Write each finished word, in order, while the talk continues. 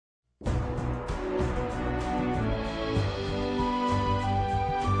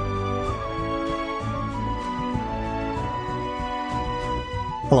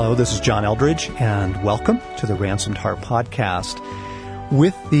Hello, this is John Eldredge, and welcome to the Ransomed Heart Podcast.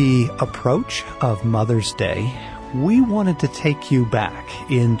 With the approach of Mother's Day, we wanted to take you back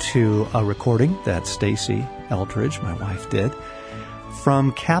into a recording that Stasi Eldredge, my wife, did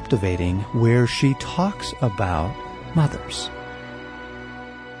from Captivating, where she talks about mothers.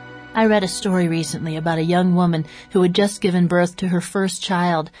 I read a story recently about a young woman who had just given birth to her first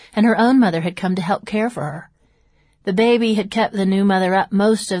child, and her own mother had come to help care for her. The baby had kept the new mother up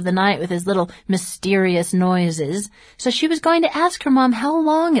most of the night with his little mysterious noises, so she was going to ask her mom how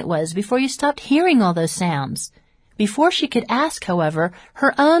long it was before you stopped hearing all those sounds. Before she could ask, however,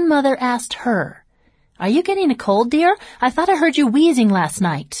 her own mother asked her, "Are you getting a cold, dear? I thought I heard you wheezing last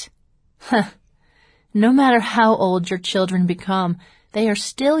night." No matter how old your children become, they are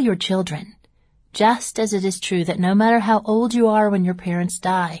still your children, just as it is true that no matter how old you are when your parents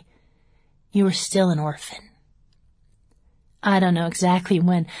die, you are still an orphan. I don't know exactly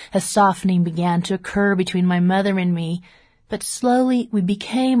when a softening began to occur between my mother and me, but slowly we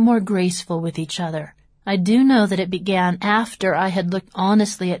became more graceful with each other. I do know that it began after I had looked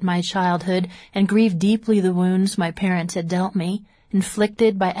honestly at my childhood and grieved deeply the wounds my parents had dealt me,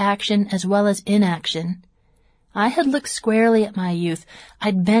 inflicted by action as well as inaction. I had looked squarely at my youth.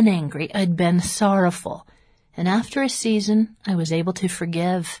 I'd been angry. I'd been sorrowful. And after a season, I was able to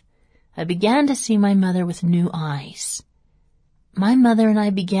forgive. I began to see my mother with new eyes. My mother and I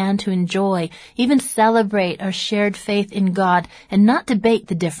began to enjoy, even celebrate our shared faith in God and not debate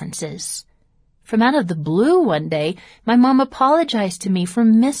the differences. From out of the blue one day, my mom apologized to me for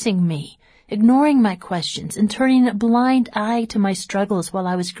missing me, ignoring my questions and turning a blind eye to my struggles while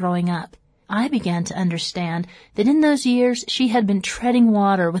I was growing up. I began to understand that in those years she had been treading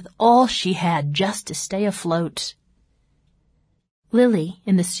water with all she had just to stay afloat. Lily,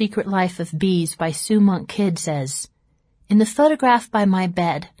 in The Secret Life of Bees by Sue Monk Kidd, says, "In the photograph by my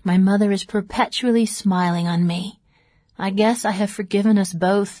bed, my mother is perpetually smiling on me. I guess I have forgiven us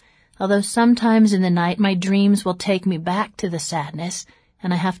both, although sometimes in the night my dreams will take me back to the sadness,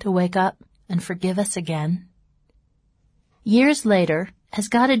 and I have to wake up and forgive us again." Years later, as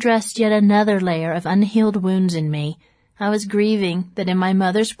God addressed yet another layer of unhealed wounds in me, I was grieving that in my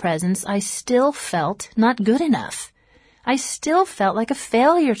mother's presence I still felt not good enough. I still felt like a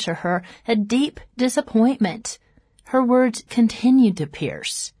failure to her, a deep disappointment. Her words continued to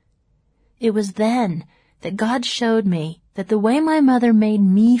pierce. It was then that God showed me that the way my mother made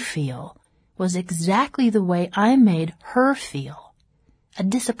me feel was exactly the way I made her feel. A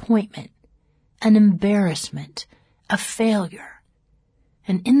disappointment, an embarrassment, a failure.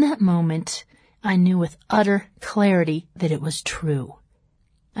 And in that moment, I knew with utter clarity that it was true.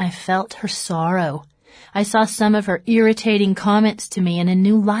 I felt her sorrow. I saw some of her irritating comments to me in a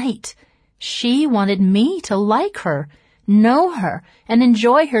new light. She wanted me to like her, know her, and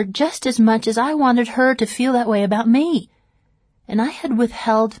enjoy her just as much as I wanted her to feel that way about me. And I had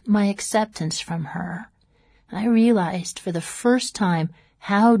withheld my acceptance from her. I realized for the first time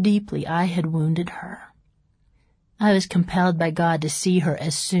how deeply I had wounded her. I was compelled by God to see her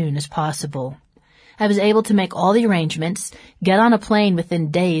as soon as possible. I was able to make all the arrangements, get on a plane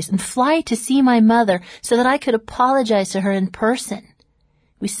within days, and fly to see my mother so that I could apologize to her in person.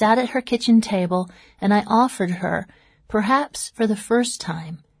 We sat at her kitchen table, and I offered her, perhaps for the first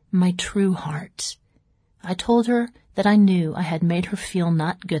time, my true heart. I told her that I knew I had made her feel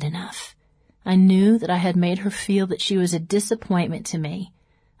not good enough. I knew that I had made her feel that she was a disappointment to me.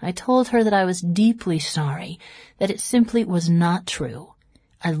 I told her that I was deeply sorry, that it simply was not true.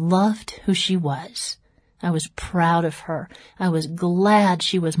 I loved who she was. I was proud of her. I was glad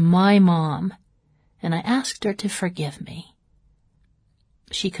she was my mom. And I asked her to forgive me.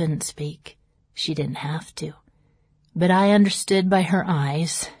 She couldn't speak. She didn't have to. But I understood by her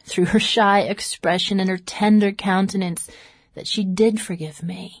eyes, through her shy expression and her tender countenance, that she did forgive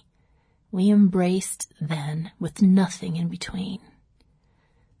me. We embraced then with nothing in between.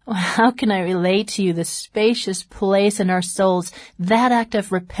 Oh, how can I relate to you the spacious place in our souls that act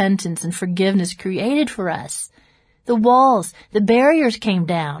of repentance and forgiveness created for us? The walls, the barriers came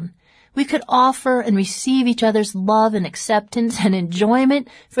down. We could offer and receive each other's love and acceptance and enjoyment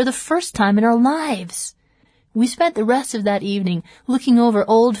for the first time in our lives. We spent the rest of that evening looking over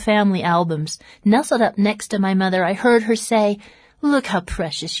old family albums. Nestled up next to my mother, I heard her say, "Look how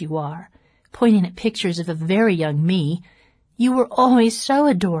precious you are," pointing at pictures of a very young me. "You were always so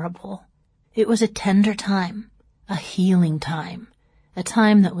adorable." It was a tender time, a healing time, a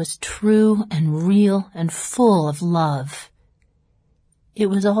time that was true and real and full of love. It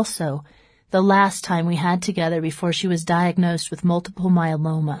was also the last time we had together before she was diagnosed with multiple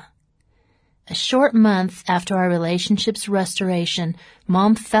myeloma. A short month after our relationship's restoration,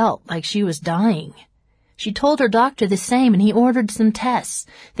 Mom felt like she was dying. She told her doctor the same, and he ordered some tests.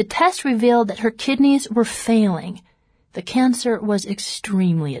 The tests revealed that her kidneys were failing. The cancer was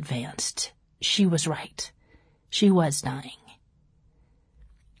extremely advanced. She was right. She was dying.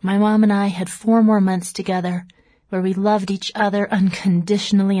 My mom and I had 4 more months together, where we loved each other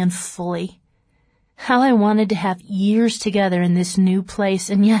unconditionally and fully. How I wanted to have years together in this new place,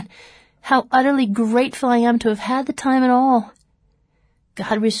 and yet how utterly grateful I am to have had the time at all.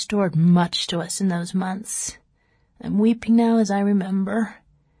 God restored much to us in those months. I'm weeping now as I remember.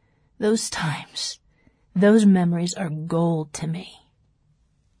 Those times, those memories are gold to me.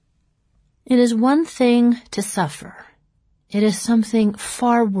 It is one thing to suffer. It is something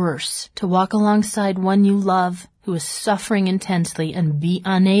far worse to walk alongside one you love who is suffering intensely and be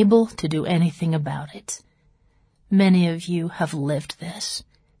unable to do anything about it. Many of you have lived this.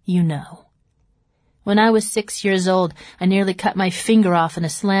 You know. When I was 6 years old, I nearly cut my finger off in a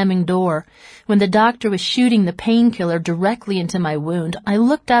slamming door. When the doctor was shooting the painkiller directly into my wound, I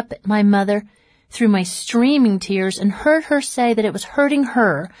looked up at my mother through my streaming tears and heard her say that it was hurting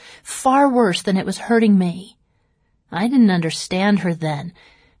her far worse than it was hurting me. I didn't understand her then,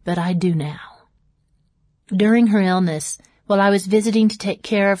 but I do now. During her illness, while I was visiting to take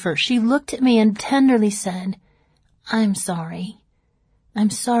care of her, she looked at me and tenderly said, "I'm sorry. I'm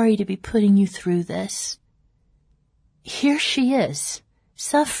sorry to be putting you through this." Here she is,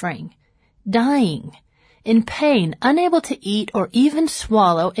 suffering, dying, in pain, unable to eat or even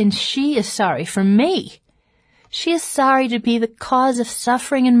swallow, and she is sorry for me. She is sorry to be the cause of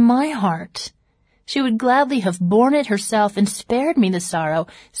suffering in my heart. She would gladly have borne it herself and spared me the sorrow,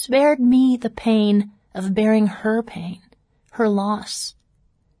 spared me the pain of bearing her pain, her loss.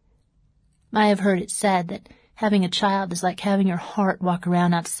 I have heard it said that having a child is like having your heart walk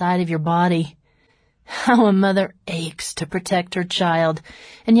around outside of your body. How a mother aches to protect her child,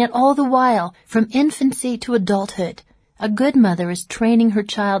 and yet all the while, from infancy to adulthood, a good mother is training her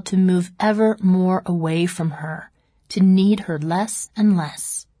child to move ever more away from her, to need her less and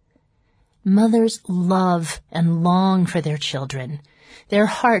less. Mothers love and long for their children. Their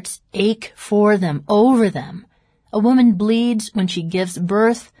hearts ache for them, over them. A woman bleeds when she gives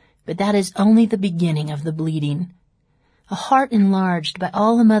birth, but that is only the beginning of the bleeding. A heart enlarged by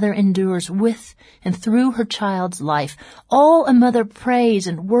all a mother endures with and through her child's life, all a mother prays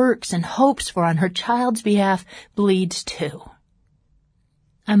and works and hopes for on her child's behalf, bleeds too.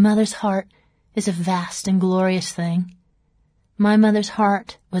 A mother's heart is a vast and glorious thing. My mother's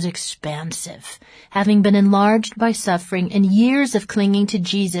heart was expansive, having been enlarged by suffering and years of clinging to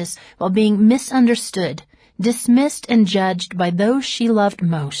Jesus while being misunderstood, dismissed and judged by those she loved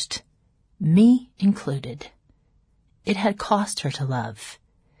most, me included. It had cost her to love,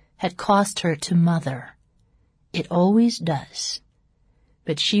 had cost her to mother. It always does.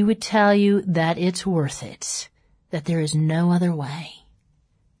 But she would tell you that it's worth it, that there is no other way.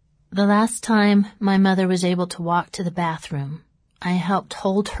 The last time my mother was able to walk to the bathroom, I helped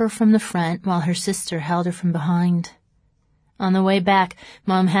hold her from the front while her sister held her from behind. On the way back,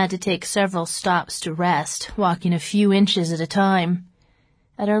 Mom had to take several stops to rest, walking a few inches at a time.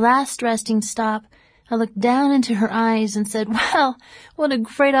 At her last resting stop, I looked down into her eyes and said, "Well, what a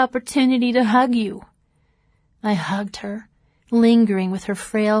great opportunity to hug you." I hugged her, lingering with her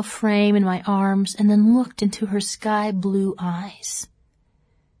frail frame in my arms, and then looked into her sky-blue eyes.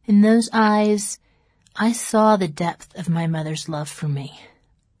 In those eyes, I saw the depth of my mother's love for me.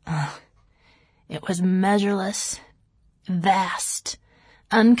 It was measureless, vast,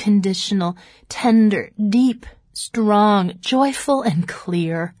 unconditional, tender, deep, strong, joyful, and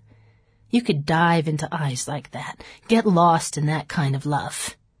clear. You could dive into eyes like that, get lost in that kind of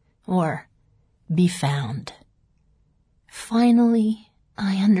love, or be found. Finally,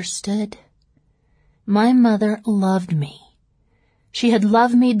 I understood. My mother loved me. She had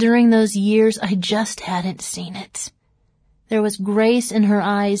loved me during those years I just hadn't seen it. There was grace in her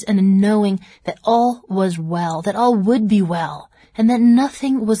eyes and a knowing that all was well, that all would be well, and that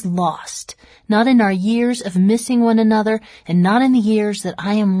nothing was lost, not in our years of missing one another, and not in the years that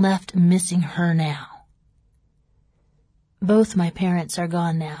I am left missing her now. Both my parents are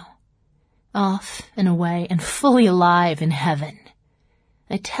gone now, off and away and fully alive in heaven.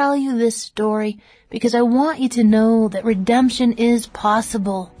 I tell you this story because I want you to know that redemption is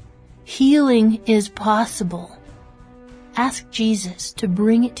possible. Healing is possible. Ask Jesus to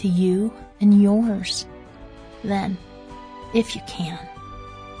bring it to you and yours. Then, if you can,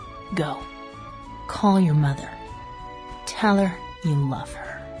 go. Call your mother. Tell her you love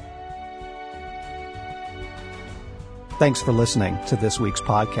her. Thanks for listening to this week's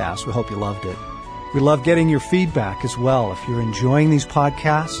podcast. We hope you loved it. We love getting your feedback as well. If you're enjoying these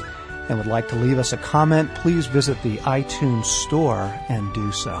podcasts and would like to leave us a comment, please visit the iTunes store and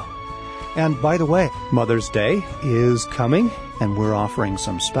do so. And by the way, Mother's Day is coming, and we're offering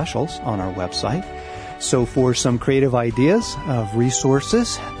some specials on our website. So for some creative ideas of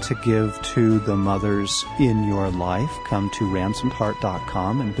resources to give to the mothers in your life, come to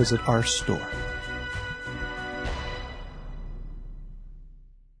ransomedheart.com and visit our store.